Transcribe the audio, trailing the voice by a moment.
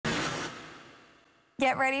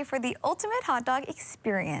Get ready for the ultimate hot dog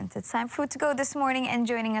experience. It's time for Food2Go this morning, and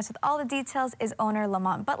joining us with all the details is owner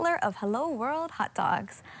Lamont Butler of Hellooo World Hot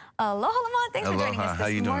Dogs. Aloha, Lamont. Thanks for joining us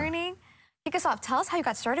this morning. Kick us off. Tell us how you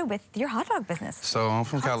got started with your hot dog business. So I'm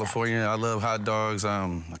from California. I love hot dogs.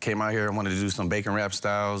 I came out here. I wanted to do some bacon wrap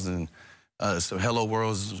styles, and so Hellooo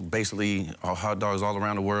World is basically hot dogs all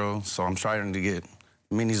around the world. So I'm trying to get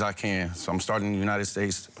many as I can. So I'm starting in the United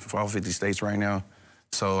States, for all 50 states right now.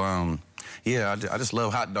 So yeah, I just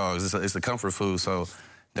love hot dogs. It's a comfort food. So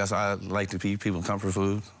that's why I like to feed people comfort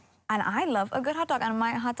food. And I love a good hot dog. On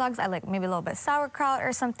my hot dogs, I like maybe a little bit of sauerkraut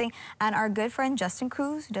or something. And our good friend Justin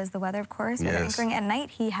Cruz, who does the weather, of course, weather anchoring at night,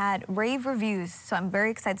 he had rave reviews. So I'm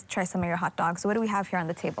very excited to try some of your hot dogs. So what do we have here on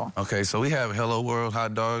the table? Okay, so we have Hellooo World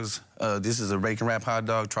Hot Dogs. This is a bacon wrap hot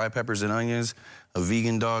dog, tri-peppers and onions. A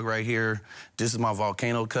vegan dog right here. This is my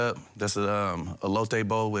volcano cup. That's a elote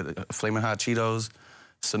bowl with flaming hot Cheetos.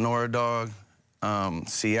 Sonora dog,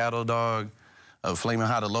 Seattle dog, a flaming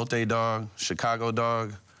hot elote dog, Chicago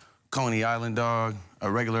dog, Coney Island dog,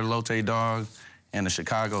 a regular elote dog, and a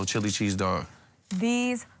Chicago chili cheese dog.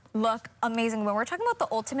 These look amazing. When we're talking about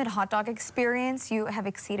the ultimate hot dog experience, you have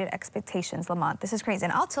exceeded expectations, Lamont. This is crazy.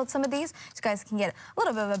 And I'll tilt some of these so you guys can get a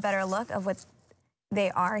little bit of a better look of what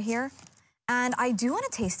they are here. And I do want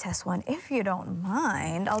to taste test one, if you don't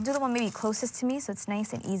mind. I'll do the one maybe closest to me so it's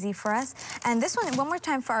nice and easy for us. And this one more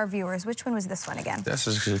time for our viewers. Which one was this one again? That's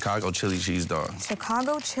a Chicago chili cheese dog.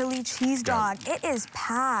 Chicago chili cheese dog. It is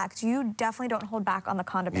packed. You definitely don't hold back on the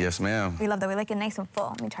condiments. Yes, ma'am. We love that. We like it nice and full.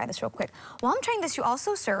 Let me try this real quick. While I'm trying this, you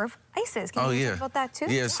also serve ices. Can you talk about that too?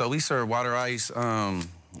 Yeah, so we serve water ice.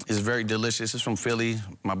 It's very delicious. It's from Philly.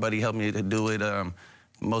 My buddy helped me to do it.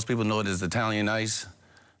 Most people know it as Italian ice.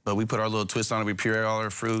 But we put our little twist on it. We puree all our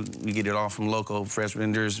fruit. We get it all from local, fresh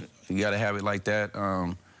vendors. You got to have it like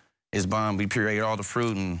that. It's bomb. We puree all the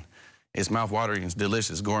fruit, and it's mouth-watering. It's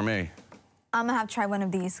delicious, gourmet. I'm going to have to try one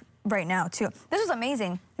of these right now, too. This was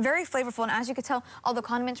amazing. Very flavorful. And as you could tell, all the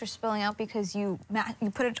condiments are spilling out because you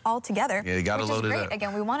put it all together. Yeah, you got to load it up.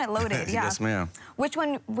 Again, we want it loaded. Yeah. Yes, ma'am. Which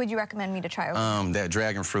one would you recommend me to try? That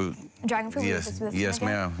dragon fruit. Dragon fruit? Yes,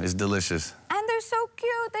 ma'am. It's delicious. And they're so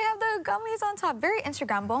cute. They have the gummies on top. Very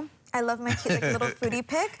Instagrammable. I love my cute little foodie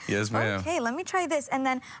pic. Yes, ma'am. Okay, let me try this. And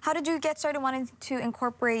then, how did you get started wanting to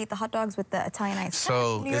incorporate the hot dogs with the Italian ice?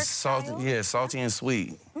 So it's salty, salty and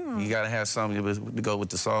sweet. You gotta have something to go with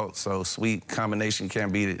the salt. So sweet combination,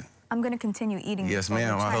 can't beat it. I'm gonna continue eating. Yes,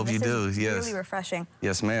 ma'am. I hope you do. Yes. Really refreshing.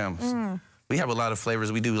 Yes, ma'am. We have a lot of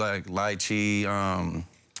flavors. We do like lychee,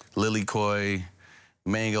 lilikoi,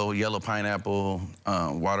 mango, yellow pineapple,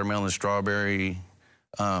 watermelon, strawberry,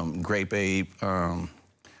 grape ape.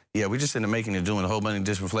 Yeah, we're just in the making of doing a whole bunch of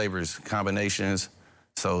different flavors, combinations.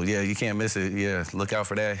 So yeah, you can't miss it. Yeah, look out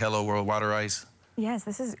for that. Hellooo World Water Ice. Yes,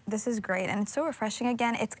 this is great, and it's so refreshing.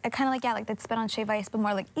 Again, it's kind of like like that spit on shave ice, but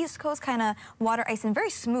more like East Coast kind of water ice and very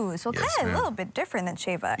smooth. So kind of a little bit different than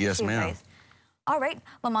shave ice. Yes, ma'am. All right,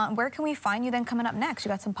 Lamont, where can we find you then coming up next? You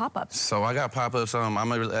got some pop-ups. So I got pop-ups. I'm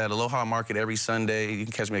at Aloha Market every Sunday. You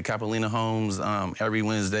can catch me at Capilina Homes every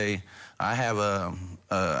Wednesday. I have a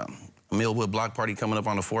Millwood block party coming up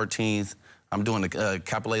on the 14th. I'm doing the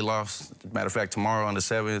Capilay Lofts. Matter of fact, tomorrow on the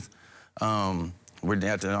 7th. We're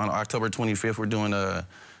on October 25th. We're doing a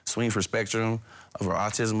Swing for Spectrum of our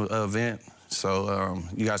autism event. So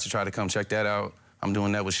you guys should try to come check that out. I'm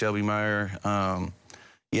doing that with Shelby Meyer.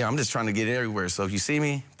 Yeah, I'm just trying to get everywhere. So if you see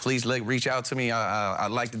me, please reach out to me. I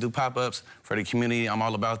like to do pop-ups for the community. I'm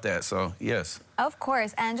all about that, so yes. Of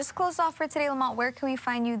course. And just to close off for today, Lamont, where can we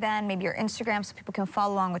find you then? Maybe your Instagram so people can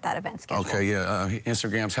follow along with that event schedule. Okay, yeah.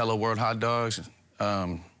 Instagram's Hellooo World Hot Dogs.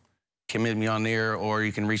 Commit me on there, or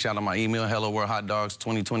you can reach out on my email,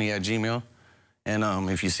 HellooWorldHotDogs2020@gmail. And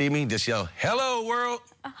if you see me, just yell, "Hello, world!"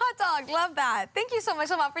 A hot dog. Love that. Thank you so much,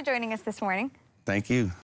 Lamont, for joining us this morning. Thank you.